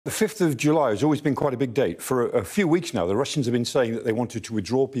The 5th of July has always been quite a big date. For a few weeks now, the Russians have been saying that they wanted to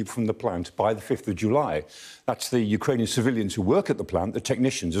withdraw people from the plant by the 5th of July. That's the Ukrainian civilians who work at the plant, the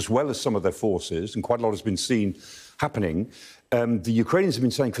technicians, as well as some of their forces, and quite a lot has been seen happening. The Ukrainians have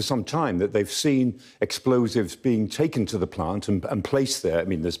been saying for some time that they've seen explosives being taken to the plant and placed there. I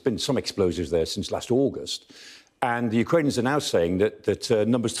mean, there's been some explosives there since last August. And the Ukrainians are now saying that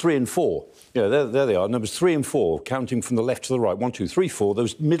numbers 3 and 4, there they are, numbers 3 and 4, counting from the left to the right, 1, 2, 3, 4,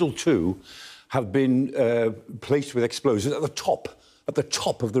 those middle two have been placed with explosives at the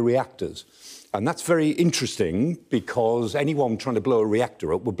top of the reactors. And that's very interesting because anyone trying to blow a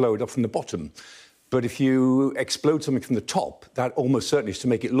reactor up will blow it up from the bottom. But if you explode something from the top, that almost certainly is to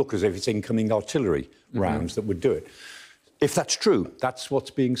make it look as if it's incoming artillery rounds that would do it. If that's true, that's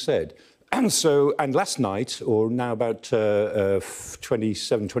what's being said. And last night, or now about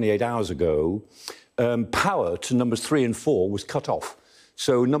 27, 28 hours ago, power to numbers 3 and 4 was cut off.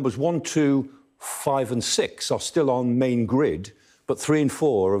 So numbers 1, 2, 5 and 6 are still on main grid, but 3 and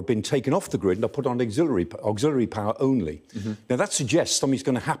 4 have been taken off the grid and are put on auxiliary power only. Now, that suggests something's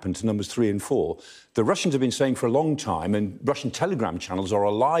going to happen to numbers 3 and 4. The Russians have been saying for a long time, and Russian telegram channels are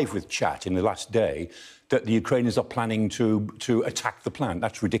alive with chat in the last day, that the Ukrainians are planning to attack the plant.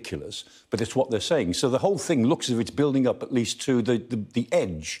 That's ridiculous, but it's what they're saying. So the whole thing looks as if it's building up at least to the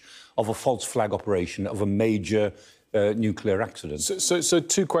edge of a false flag operation, of a major nuclear accident. So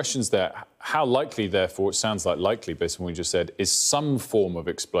two questions there. How likely, therefore, it sounds like likely, based on what you just said, is some form of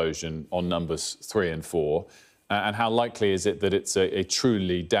explosion on numbers 3 and 4? And how likely is it that it's a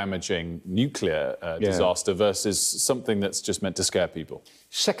truly damaging nuclear disaster versus something that's just meant to scare people?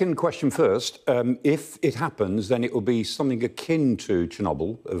 Second question first. If it happens, then it will be something akin to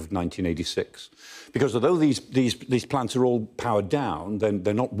Chernobyl of 1986. Because although these plants are all powered down,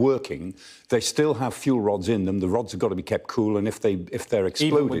 they're not working, they still have fuel rods in them. The rods have got to be kept cool, and if they're exploded...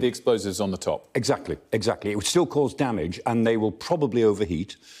 Even with the explosives on the top? Exactly. It would still cause damage, and they will probably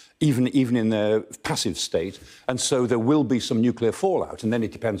overheat, even in their passive state, and so there will be some nuclear fallout, and then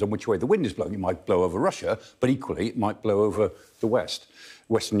it depends on which way the wind is blowing. It might blow over Russia, but equally it might blow over the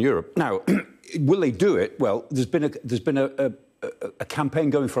Western Europe. Now, will they do it? Well, there's been a campaign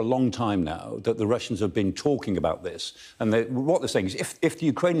going for a long time now that the Russians have been talking about this, and what they're saying is if the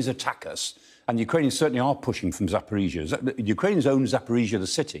Ukrainians attack us, and the Ukrainians certainly are pushing from Zaporizhia. The Ukrainians own Zaporizhia, the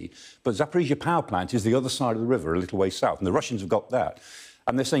city, but Zaporizhia power plant is the other side of the river, a little way south, and the Russians have got that.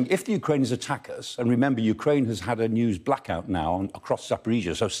 And they're saying, if the Ukrainians attack us, and remember, Ukraine has had a news blackout now across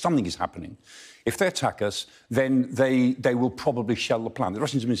Zaporizhia, so something is happening. If they attack us, then they will probably shell the plant. The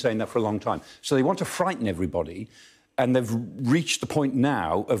Russians have been saying that for a long time. So they want to frighten everybody, and they've reached the point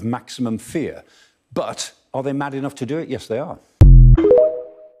now of maximum fear. But are they mad enough to do it? Yes, they are.